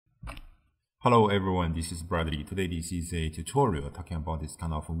Hello everyone, this is Bradley. Today this is a tutorial talking about this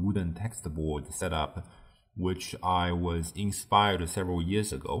kind of wooden text board setup, which I was inspired several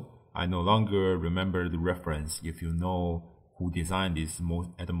years ago. I no longer remember the reference. If you know who designed this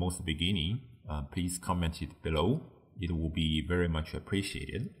at the most beginning, please comment it below. It will be very much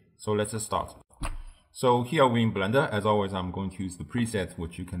appreciated. So let's start. So here we're in Blender. As always, I'm going to use the presets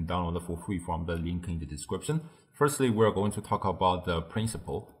which you can download for free from the link in the description. Firstly, we're going to talk about the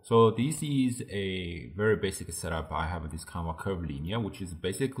principle. So this is a very basic setup. I have this kind of curve linear, which is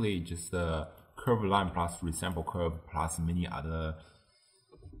basically just a curve line plus resample curve plus many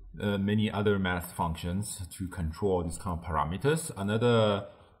other math functions to control these kind of parameters. Another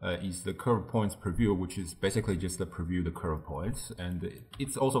is the curve points preview, which is basically just the preview the curve points, and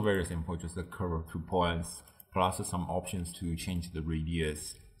it's also very simple, just the curve 2 points plus some options to change the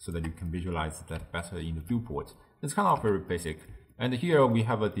radius so that you can visualize that better in the viewport. It's kind of very basic. And here we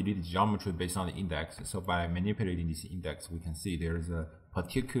have a deleted geometry based on the index. So by manipulating this index, we can see there is a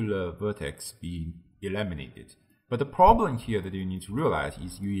particular vertex being eliminated. But the problem here that you need to realize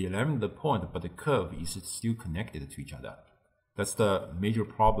is you eliminate the point, but the curve is still connected to each other. That's the major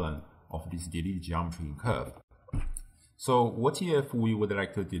problem of this deleted geometry in curve. So what if we would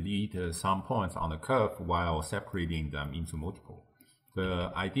like to delete some points on the curve while separating them into multiple?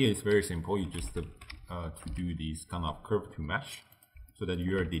 The idea is very simple. You just to do this kind of curve to mesh, so that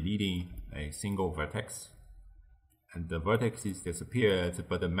you are deleting a single vertex, and the vertices disappeared,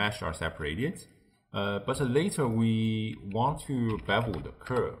 but the mesh are separated. But later we want to bevel the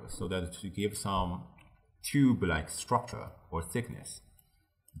curve so that to give some tube-like structure or thickness,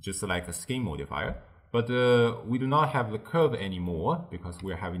 just like a skin modifier. But we do not have the curve anymore because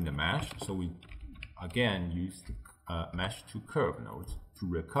we're having the mesh. So we again use the mesh to curve nodes to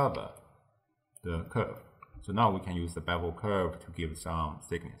recover the curve. So now we can use the bevel curve to give some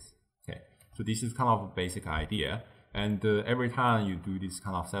thickness. Okay, so this is kind of a basic idea. And every time you do this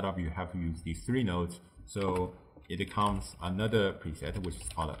kind of setup, you have to use these 3 nodes. So it comes another preset, which is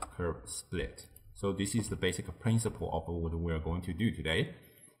called a curve split. So this is the basic principle of what we are going to do today.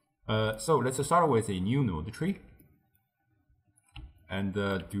 So let's start with a new node tree and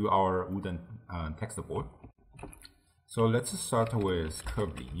do our wooden text board. So let's start with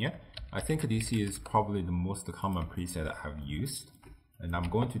curve linear. I think this is probably the most common preset I have used. And I'm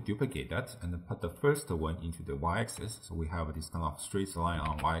going to duplicate that and put the first one into the y-axis. So we have this kind of straight line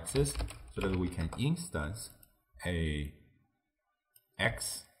on y-axis so that we can instance a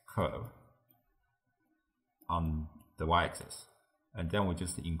x curve on the y-axis. And then we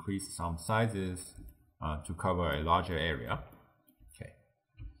just increase some sizes to cover a larger area. Okay.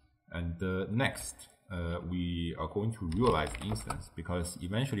 And next, we are going to realize instance, because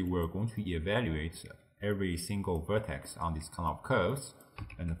eventually we're going to evaluate every single vertex on this kind of curves.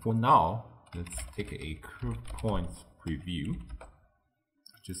 And for now, let's take a curve points preview,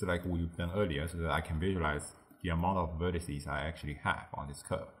 just like we've done earlier, so that I can visualize the amount of vertices I actually have on this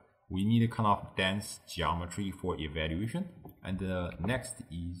curve. We need a kind of dense geometry for evaluation. And next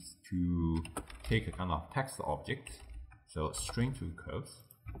is to take a kind of text object, so string to curves.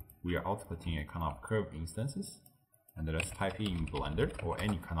 We are outputting a kind of curve instances, and let's type in Blender or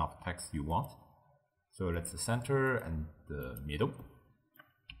any kind of text you want. So let's center and the middle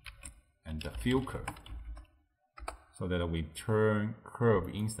and the fill curve, so that we turn curve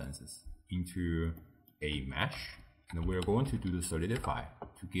instances into a mesh. And we're going to do the solidify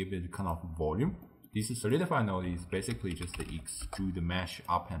to give it kind of volume. This solidify node is basically just to extrude the mesh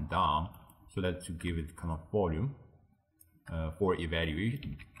up and down so that to give it kind of volume. For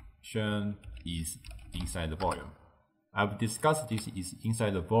evaluation is inside the volume. I've discussed this is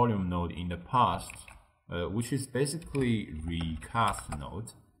inside the volume node in the past, which is basically recast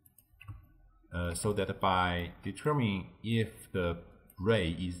node. So that by determining if the ray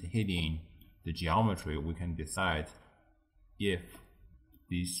is hitting the geometry, we can decide if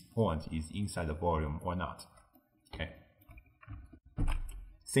this point is inside the volume or not. Okay.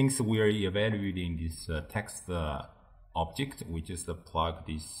 Since we are evaluating this text object, we just plug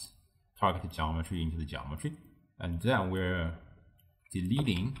this target geometry into the geometry, and then we're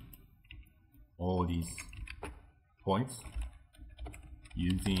deleting all these points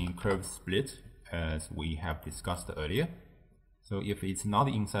using curve split as we have discussed earlier. So if it's not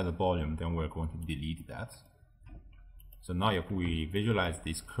inside the volume, then we're going to delete that. So now if we visualize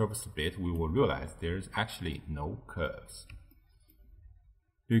this curve split, we will realize there's actually no curves,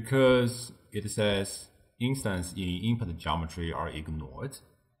 because it says instance in input geometry are ignored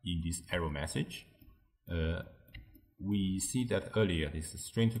in this error message. we see that earlier this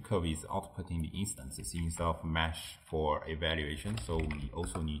string to curve is outputting the instances instead of mesh for evaluation, so we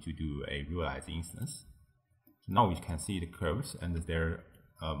also need to do a realized instance. So now we can see the curves, and there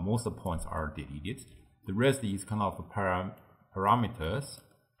most of the points are deleted. The rest is kind of parameters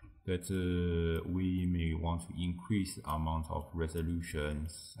that we may want to increase the amount of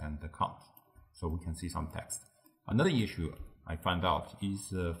resolutions and the count, so we can see some text. Another issue I found out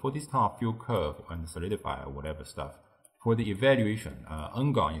is for this kind of field curve and solidify or whatever stuff, for the evaluation,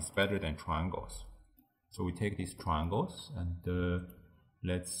 n-gon is better than triangles. So we take these triangles and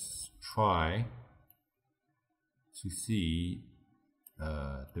let's try to see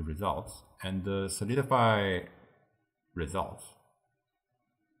the results. And the solidify results,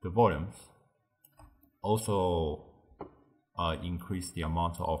 the volumes also increase the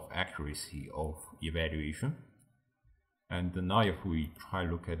amount of accuracy of evaluation. And now if we try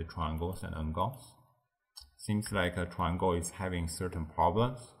look at the triangles and n-gons, seems like a triangle is having certain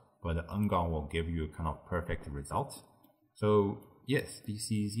problems, but the n-gon will give you a kind of perfect result. So yes,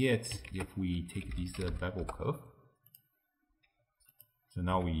 this is it if we take this Bevel curve. So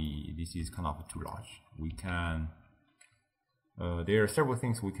now this is kind of too large. We can, there are several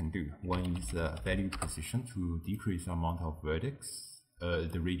things we can do. One is value precision to decrease the amount of vertex,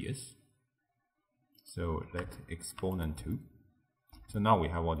 the radius. So let exponent 2. So now we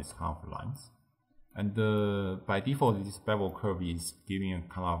have all these kind of lines. And by default, this Bevel curve is giving a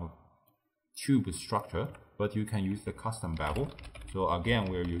kind of tube structure, but you can use the custom Bevel. So again,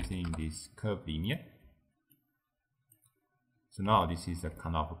 we're using this curve linear. So now this is a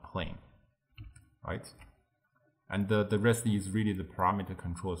kind of a plane, right? And the rest is really the parameter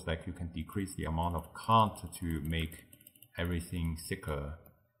controls, like you can decrease the amount of count to make everything thicker.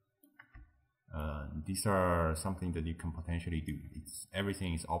 These are something that you can potentially do.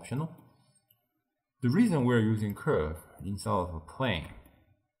 Everything is optional. The reason we're using curve instead of a plane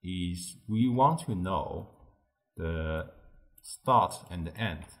is we want to know the start and the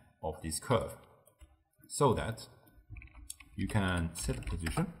end of this curve, so that you can set a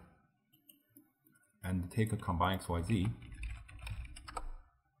position and take a combine XYZ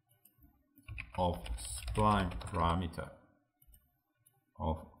of spline parameter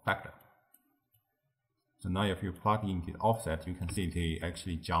of factor. So now if you plug into the offset, you can see they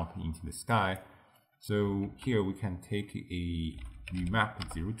actually jump into the sky. So here we can take a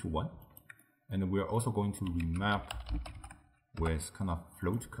remap 0 to 1, and we're also going to remap with kind of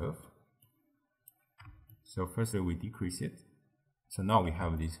float curve. So first we decrease it. So now we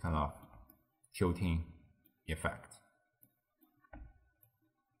have this kind of tilting effect.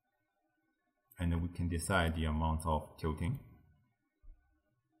 And then we can decide the amount of tilting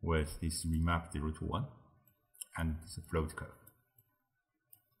with this remap 0 to 1 and this float curve.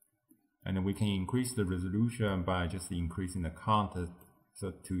 And then we can increase the resolution by just increasing the count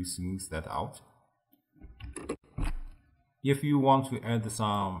so to smooth that out. If you want to add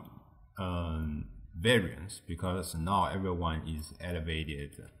some variance, because now everyone is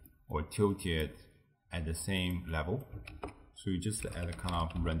elevated or tilted at the same level, so you just add a kind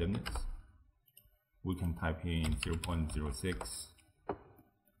of randomness. We can type in 0.06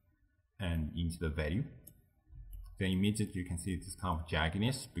 and into the value. Then immediately you can see this kind of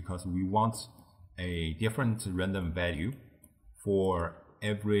jaggedness, because we want a different random value for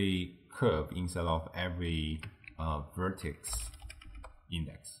every curve instead of every vertex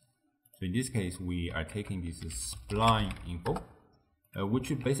index. So in this case, we are taking this spline info, which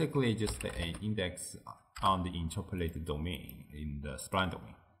is basically just an index on the interpolated domain in the spline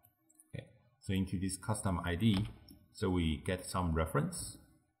domain. Okay. So into this custom ID, so we get some reference.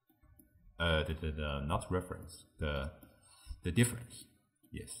 Not reference, the difference,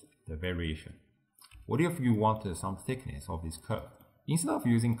 yes, the variation. What if you want some thickness of this curve? Instead of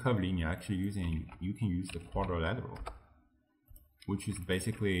using curve linear, actually you can use the quadrilateral, which is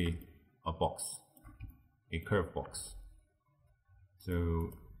basically a box, a curve box. So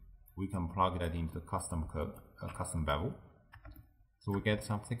we can plug that into the custom curve, custom bevel, so we get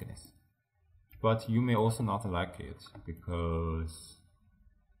some thickness. But you may also not like it, because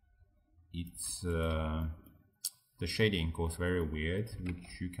it's the shading goes very weird,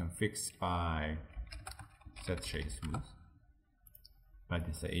 which you can fix by set shade smooth by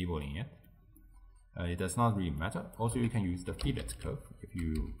disabling it. It does not really matter. Also, you can use the fillet curve if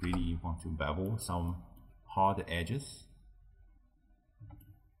you really want to bevel some hard edges.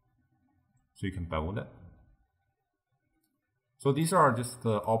 So you can bevel that. So these are just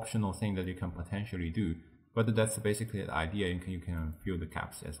the optional things that you can potentially do, but that's basically the idea. You can fill the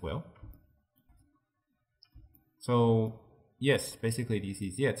caps as well. So yes, basically this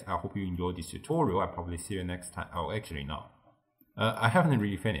is it. I hope you enjoyed this tutorial. I'll probably see you next time. Oh, actually no. I haven't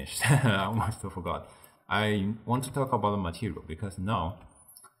really finished. I almost forgot. I want to talk about the material because now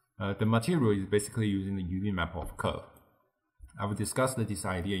the material is basically using the UV map of curve. I've discussed this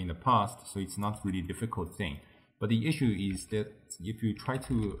idea in the past, so it's not really a difficult thing. But the issue is that if you try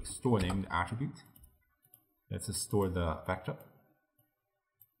to store a named attribute, let's store the vector.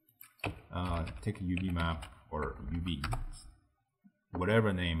 Take a UV map or UV,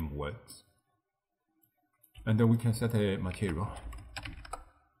 whatever name works. And then we can set a material.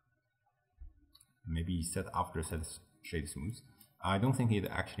 Maybe set after set shade smooth. I don't think it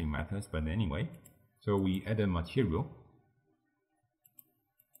actually matters, but anyway. So we add a material.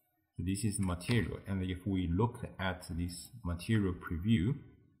 So this is material, and if we look at this material preview,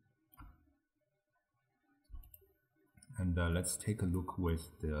 and let's take a look with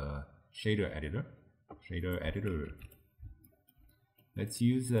the shader editor. Let's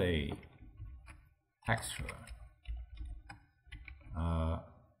use a texture,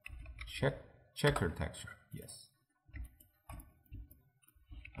 checker texture, yes.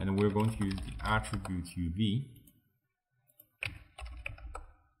 And we're going to use the attribute UV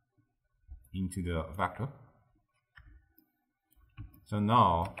into the vector. So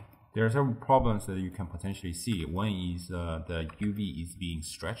now there are several problems that you can potentially see. One is the UV is being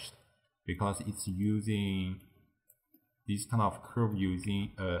stretched because it's using this kind of curve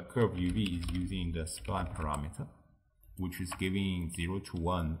UV is using the spline parameter, which is giving 0 to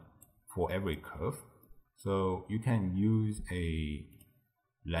 1 for every curve. So you can use a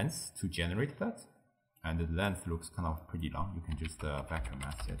length to generate that, and the length looks kind of pretty long. You can just vector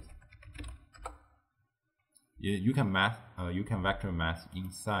mask it. You can vector mask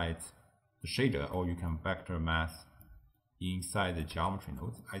inside the shader, or you can vector mask inside the geometry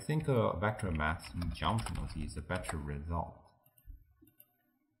nodes. I think vector mask in geometry nodes is a better result.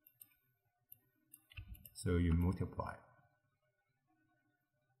 So you multiply.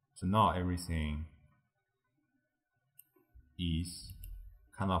 So now everything is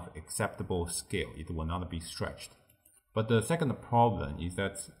kind of acceptable scale. It will not be stretched. But the second problem is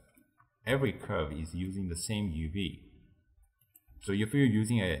that every curve is using the same UV. So if you're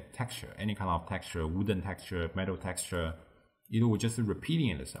using a texture, any kind of texture, wooden texture, metal texture, it will just repeating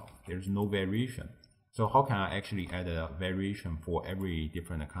itself. There's no variation. So how can I actually add a variation for every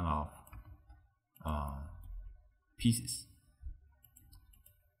different kind of pieces?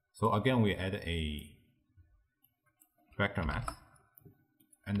 So again, we add a vector mask,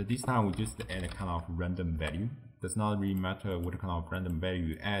 and this time we just add a kind of random value. Does not really matter what kind of random value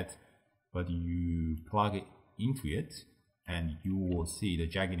you add, but you plug it into it, and you will see the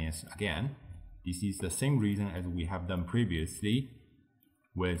jaggedness again. This is the same reason as we have done previously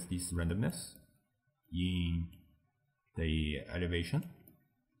with this randomness in the elevation.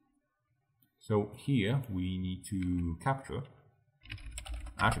 So here we need to capture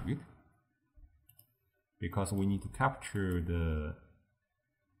attribute because we need to capture the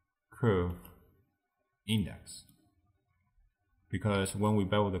curve index. Because when we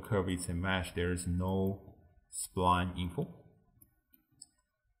bevel the curve, it's a mesh, there is no spline info.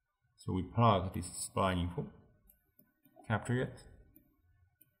 So we plug this spline info, capture it,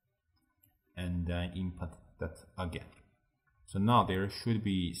 and then input that again. So now there should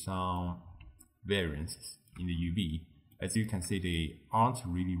be some variances in the UV. As you can see, they aren't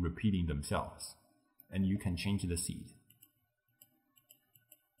really repeating themselves, and you can change the seed.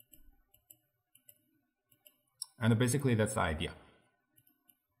 And basically that's the idea.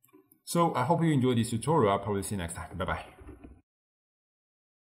 So I hope you enjoyed this tutorial. I'll probably see you next time. Bye bye.